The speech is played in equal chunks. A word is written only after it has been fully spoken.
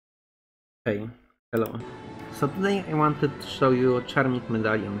Hey, hello. So today I wanted to show you a charming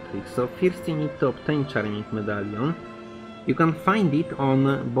medallion trick. So first you need to obtain charming medallion. You can find it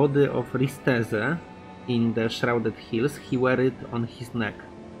on body of Risteze in the Shrouded Hills. He wear it on his neck.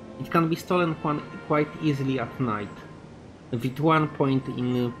 It can be stolen quite easily at night, with 1 point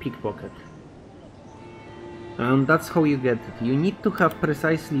in pickpocket. And that's how you get it. You need to have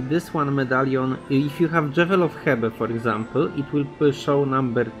precisely this one medallion. If you have Jewel of Hebe, for example, it will show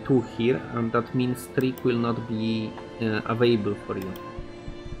number 2 here, and that means trick will not be available for you.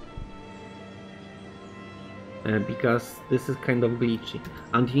 Because this is kind of glitchy.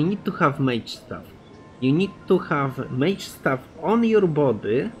 And you need to have mage stuff. You need to have mage stuff on your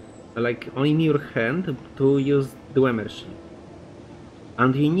body, like on your hand, to use Dwemer Shield.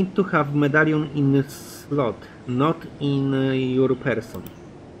 And you need to have medallion in a slot, not in your person,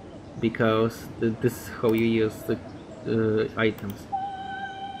 because this is how you use the items.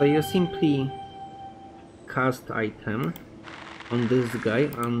 So you simply cast item on this guy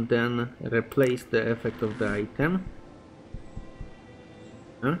and then replace the effect of the item.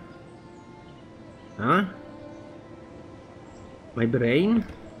 Huh? Huh? My brain?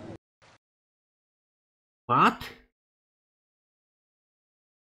 What?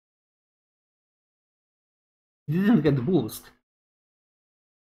 Didn't get boost.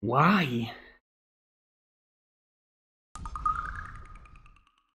 Why?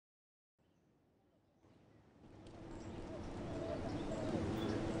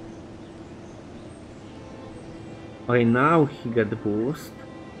 Okay, now he got boost.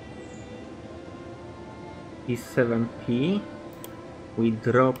 He's 70. We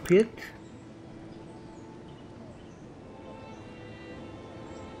drop it.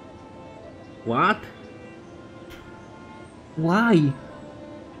 What? Why?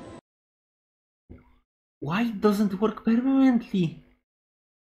 Why it doesn't work permanently?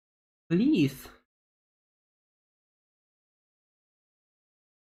 Please.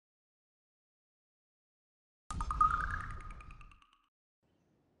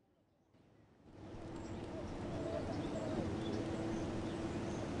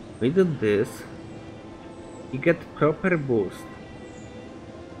 We do this. You get proper boost.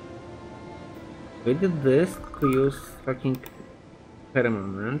 We did this to use fucking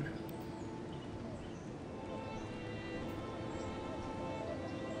permament.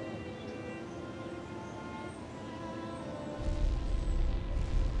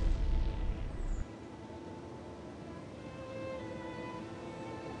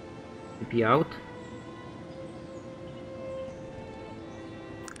 TP out.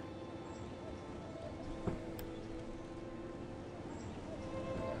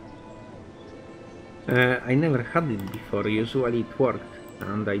 I never had it before. Usually it worked,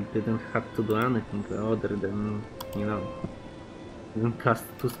 and I didn't have to do anything other than, you know, didn't cast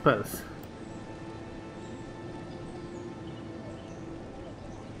 2 spells.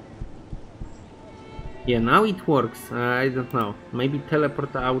 Yeah, now it works. I don't know. Maybe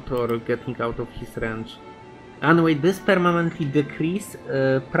teleport out or getting out of his range. Anyway, this permanently decrease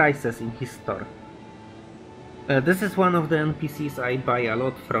prices in his store. This is one of the NPCs I buy a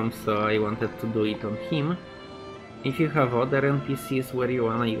lot from, so I wanted to do it on him. If you have other NPCs where you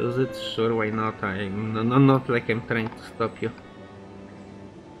wanna use it, sure, why not? I'm not like I'm trying to stop you.